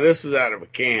 No, this was out of a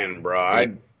can, bro.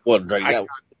 I wasn't drinking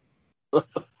that.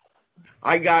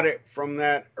 I got it from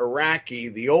that Iraqi,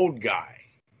 the old guy.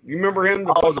 You remember him?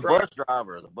 The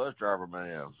bus driver,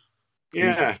 man.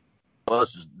 Yeah.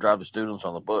 Buses drive the students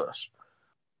on the bus.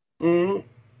 Mm-hmm.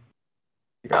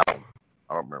 Yeah, I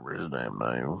don't remember his damn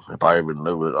name. If I even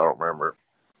knew it, I don't remember it.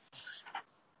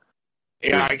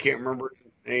 Yeah, I can't remember his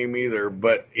name either,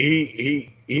 but he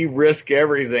risked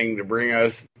everything to bring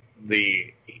us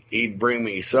he'd bring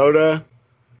me soda,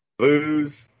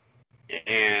 booze,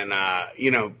 and I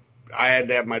had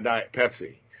to have my Diet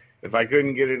Pepsi. If I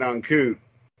couldn't get it on Coot,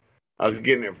 I was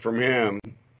getting it from him,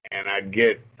 and I'd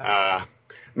get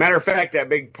matter of fact, that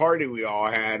big party we all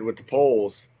had with the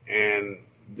Poles and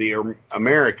the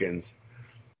Americans,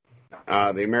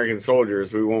 the American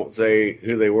soldiers, we won't say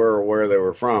who they were or where they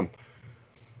were from.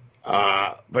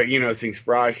 But Sing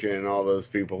Sprasha and all those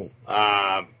people.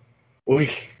 That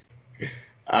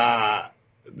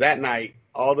night,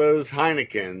 all those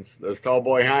Heinekens, those tall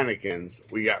boy Heinekens,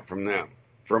 we got from him.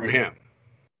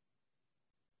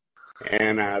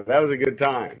 And that was a good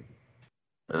time.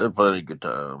 It was a pretty good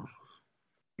time.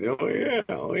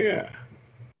 Oh yeah.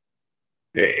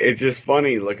 It's just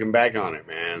funny looking back on it,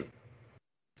 man.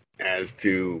 As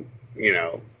to,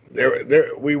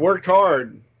 we worked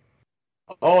hard.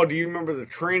 Oh, do you remember the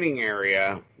training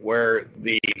area where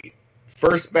the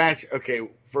first batch? Okay,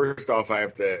 first off, I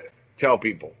have to tell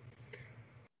people.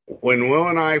 When Will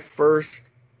and I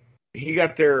he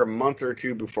got there a month or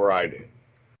two before I did.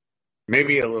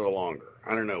 Maybe a little longer.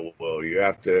 I don't know, Will. You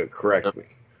have to correct me.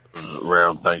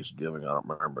 Around Thanksgiving, I don't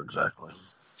remember exactly.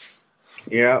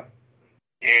 Yeah.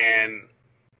 And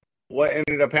what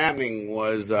ended up happening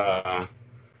was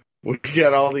we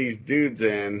got all these dudes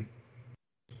in,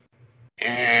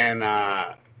 and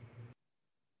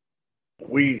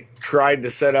we tried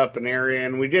to set up an area,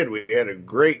 and we did. We had a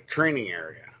great training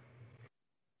area.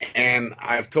 And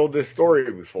I've told this story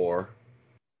before.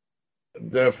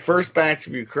 The first batch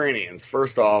of Ukrainians,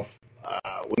 first off,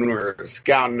 when we were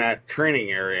scouting that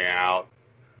training area out,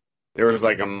 there was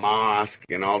like a mosque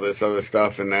and all this other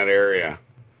stuff in that area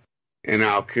in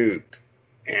Al Kut.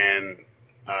 And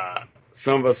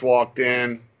some of us walked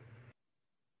in,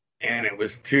 and it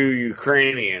was two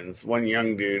Ukrainians, one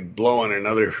young dude blowing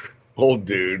another old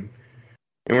dude.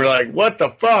 And we're like, what the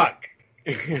fuck?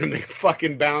 And they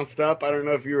fucking bounced up. I don't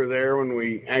know if you were there when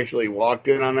we actually walked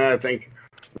in on that. I think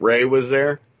Ray was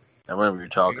there. I remember you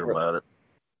talking about it.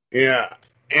 Yeah.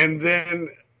 And then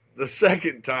the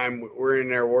second time we're in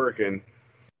there working,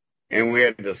 and we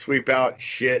had to sweep out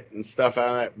shit and stuff out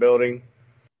of that building.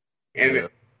 And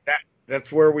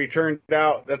that's where we turned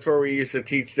out. That's where we used to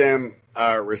teach them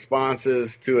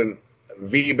responses to an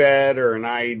VBED or an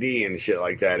IED and shit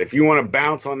like that. If you want to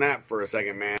bounce on that for a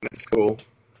second, man, it's cool.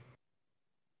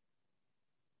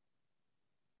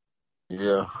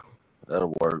 Yeah,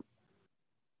 that'll work.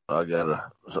 I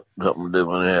got something to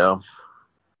do anyhow.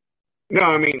 No,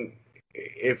 I mean,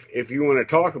 if you want to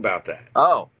talk about that.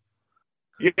 Oh.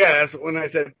 Yeah, that's when I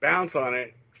said bounce on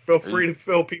it. Feel free to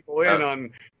fill people in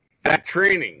on that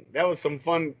training. That was some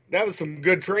fun. That was some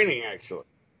good training, actually.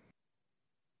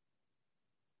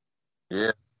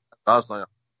 Yeah. I was thinking,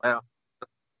 well,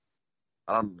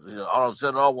 I don't set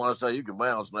it off when I say you can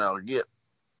bounce now to get.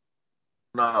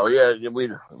 No, yeah, we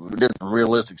did some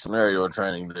realistic scenario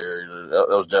training there. That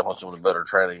was definitely some of the better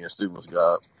training your students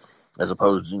got, as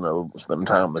opposed to, spending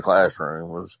time in the classroom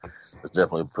was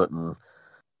definitely putting,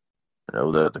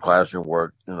 the classroom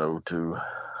work, to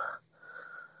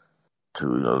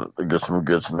get some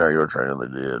good scenario training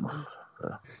they did.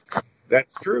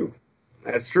 That's true.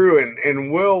 That's true.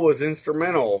 And Will was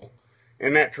instrumental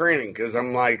in that training because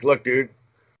I'm like, look, dude,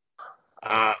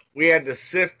 we had to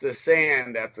sift the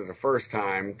sand after the first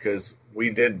time because we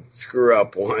did screw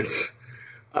up once.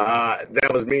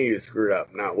 That was me who screwed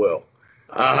up, not Will.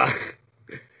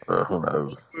 Who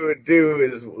knows? What we would do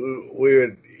is we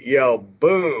would yell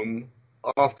 "boom"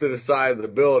 off to the side of the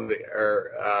building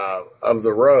or of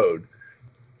the road,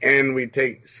 and we'd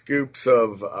take scoops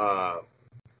of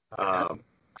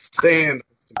sand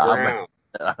off the ground.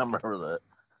 I remember that.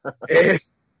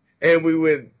 and we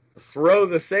would throw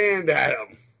the sand at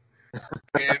them.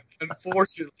 And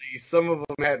unfortunately, some of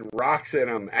them had rocks in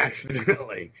them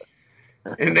accidentally,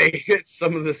 and they hit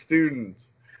some of the students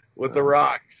with the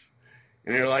rocks.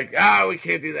 And they're like, we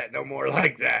can't do that no more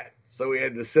like that. So we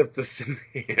had to sift the sand.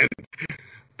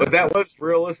 But that was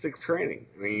realistic training.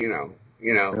 I mean,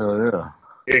 Yeah.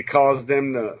 It caused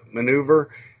them to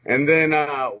maneuver. And then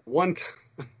one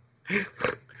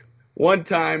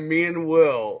time, me and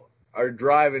Will are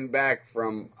driving back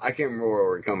from, I can't remember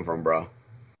where we come from, bro.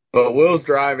 But Will's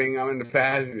driving. I'm in the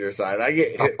passenger side. I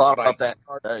get hit. I thought about that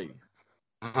today.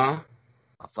 Huh?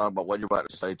 I thought about what you're about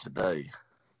to say today.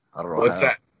 I don't know. What's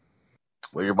that?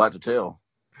 What you're about to tell.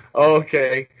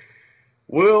 Okay.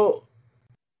 Will,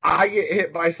 I get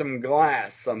hit by some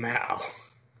glass somehow.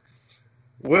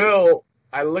 Will,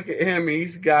 I look at him.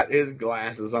 He's got his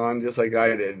glasses on just like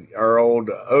I did, our old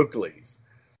Oakleys.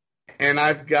 And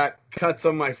I've got cuts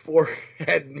on my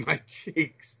forehead and my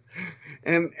cheeks.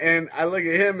 And I look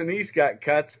at him, and he's got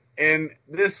cuts. And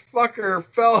this fucker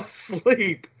fell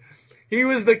asleep. He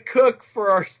was the cook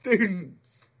for our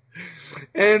students.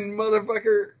 And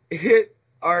motherfucker hit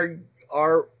our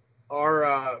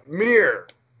mirror,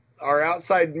 our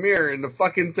outside mirror, and the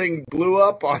fucking thing blew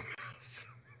up on us.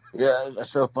 Yeah,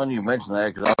 that's so funny you mentioned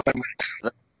that because I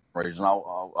was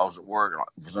at work.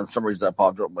 For some reason, that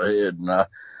popped up in my head, and I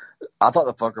thought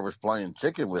the fucker was playing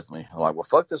chicken with me. I'm like, well,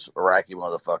 fuck this Iraqi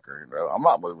motherfucker. I'm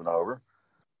not moving over.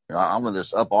 I'm in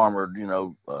this up armored,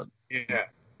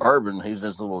 Urban. He's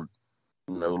this little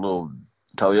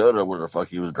Toyota, where the fuck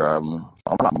he was driving.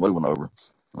 I'm not moving over.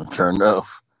 And sure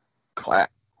enough, clap.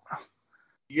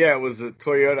 Yeah, it was a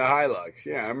Toyota Hilux.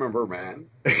 Yeah, I remember, man.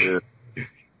 Yeah.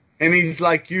 And he's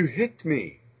like, you hit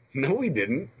me. No, we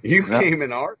didn't. You came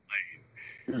in our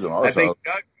lane. I think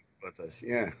Doug was with us.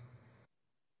 Yeah.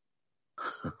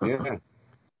 Yeah.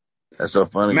 That's so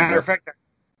funny. Matter of fact,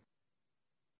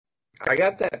 I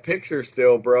got that picture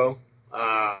still, bro,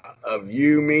 of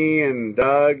you, me, and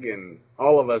Doug, and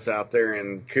all of us out there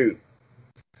in Coot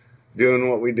doing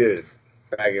what we did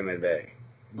back in the day.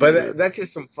 But that's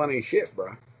just some funny shit,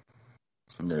 bro.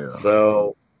 Yeah.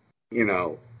 So,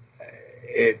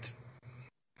 it's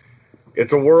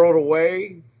a world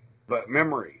away, but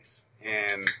memories.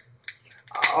 And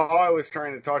all I was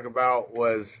trying to talk about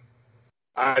was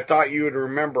I thought you would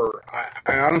remember.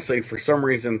 I honestly, for some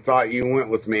reason, thought you went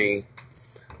with me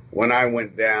when I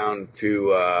went down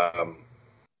to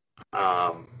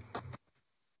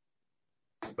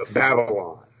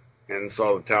Babylon and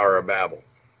saw the Tower of Babel.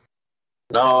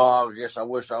 No, I guess I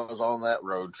wish I was on that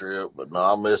road trip, but no,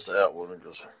 I missed that one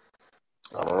because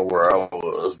I don't know where I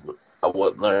was, but I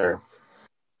wasn't there.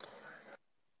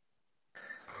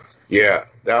 Yeah,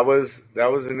 that was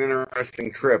an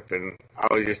interesting trip, and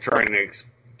I was just trying to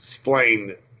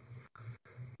explain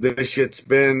that this shit's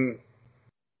been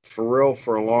for real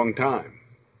for a long time,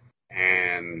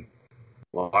 and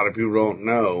a lot of people don't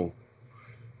know.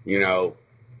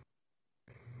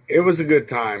 It was a good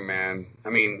time, man. I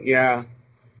mean, yeah,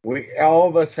 all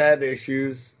of us had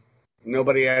issues.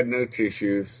 Nobody had no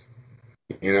tissues.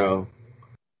 We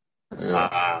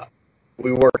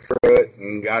worked through it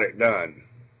and got it done.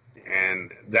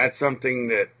 And that's something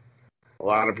that a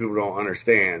lot of people don't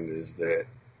understand is that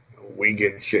we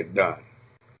get shit done.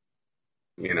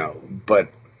 But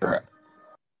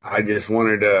I just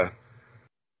wanted to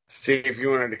see if you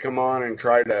wanted to come on and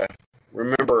try to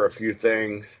remember a few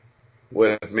things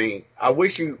with me. I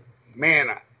wish you, man,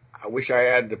 I wish I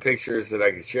had the pictures that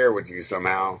I could share with you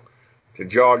somehow to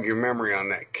jog your memory on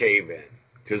that cave in,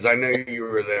 because I know you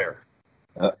were there.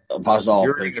 If I saw a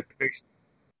You're in picture, the picture.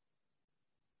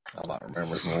 I might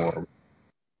remember some more.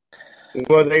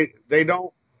 Well, they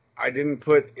don't. I didn't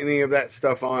put any of that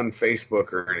stuff on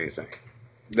Facebook or anything.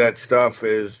 That stuff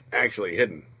is actually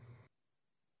hidden.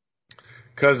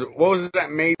 Because what was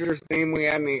that major's name we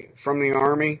had from the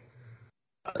army?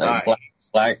 Uh, That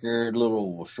black-haired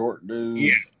little short dude.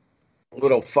 yeah,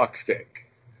 little fuckstick.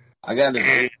 I got his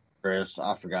And address.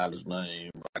 I forgot his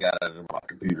name. I got it in my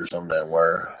computer some damn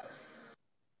where.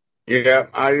 yeah,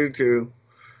 I do too.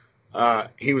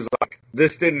 He was like,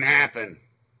 "This didn't happen,"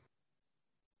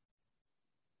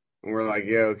 and we're like,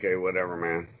 "Yeah, okay, whatever,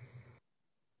 man."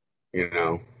 You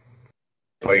know,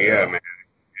 but yeah, man,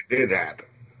 it did happen.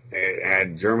 It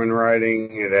had German writing.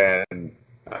 It had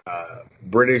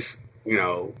British,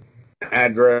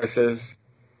 addresses,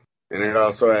 and it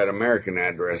also had American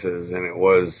addresses, and it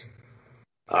was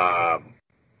uh,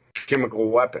 chemical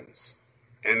weapons.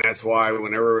 And that's why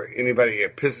whenever anybody,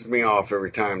 it pisses me off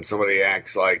every time somebody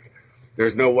acts like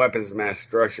there's no weapons of mass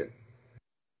destruction.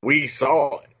 We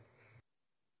saw it.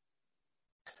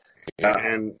 Yeah.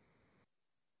 And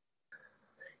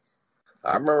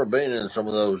I remember being in some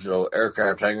of those,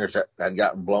 aircraft hangars that had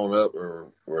gotten blown up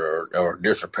or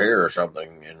disappear or something,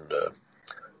 and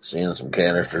seeing some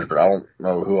canisters, but I don't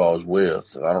know who I was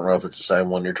with. I don't know if it's the same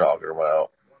one you're talking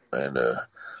about. And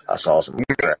I saw some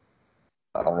crap.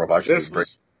 I don't know if I should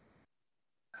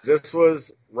this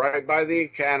was right by the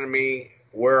academy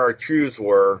where our chews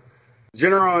were.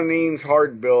 General Anines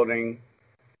Hard Building,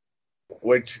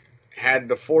 which had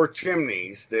the 4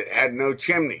 chimneys that had no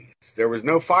chimneys. There was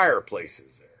no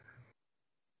fireplaces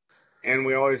there. And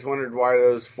we always wondered why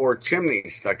those 4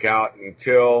 chimneys stuck out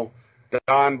until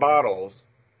Don Bottles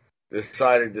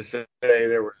decided to say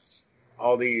there was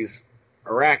all these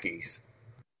Iraqis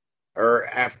or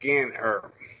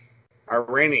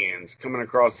Iranians coming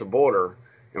across the border,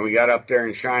 and we got up there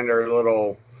and shined our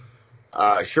little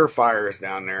surefires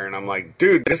down there, and I'm like,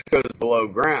 dude, this goes below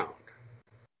ground.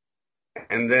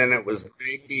 And then it was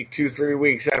maybe 2-3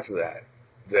 weeks after that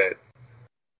that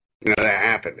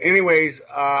happened. Anyways,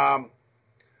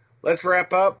 let's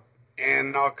wrap up,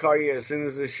 and I'll call you as soon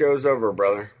as this show's over,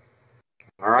 brother.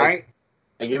 All right?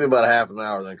 Hey, give me about half an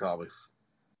hour, then call me.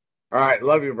 All right.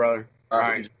 Love you, brother. All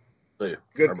right. See you.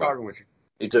 Good talking with you.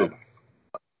 You too.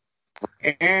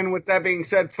 Bye-bye. And with that being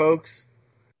said, folks,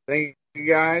 thank you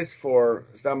guys for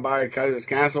stopping by Kaiser's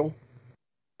Castle.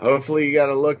 Hopefully you got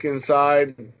a look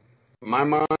inside my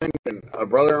mind and a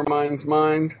brother of mine's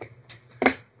mind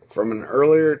from an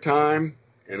earlier time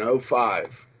in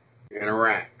 2005 in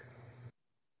Iraq.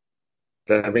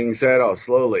 That being said, I'll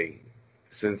slowly,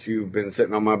 since you've been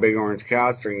sitting on my big orange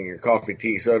couch drinking your coffee,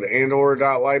 tea, soda, and or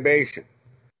libation,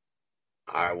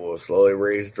 I will slowly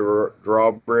raise the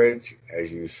drawbridge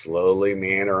as you slowly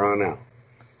meander on out.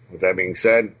 With that being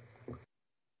said,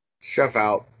 chef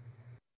out.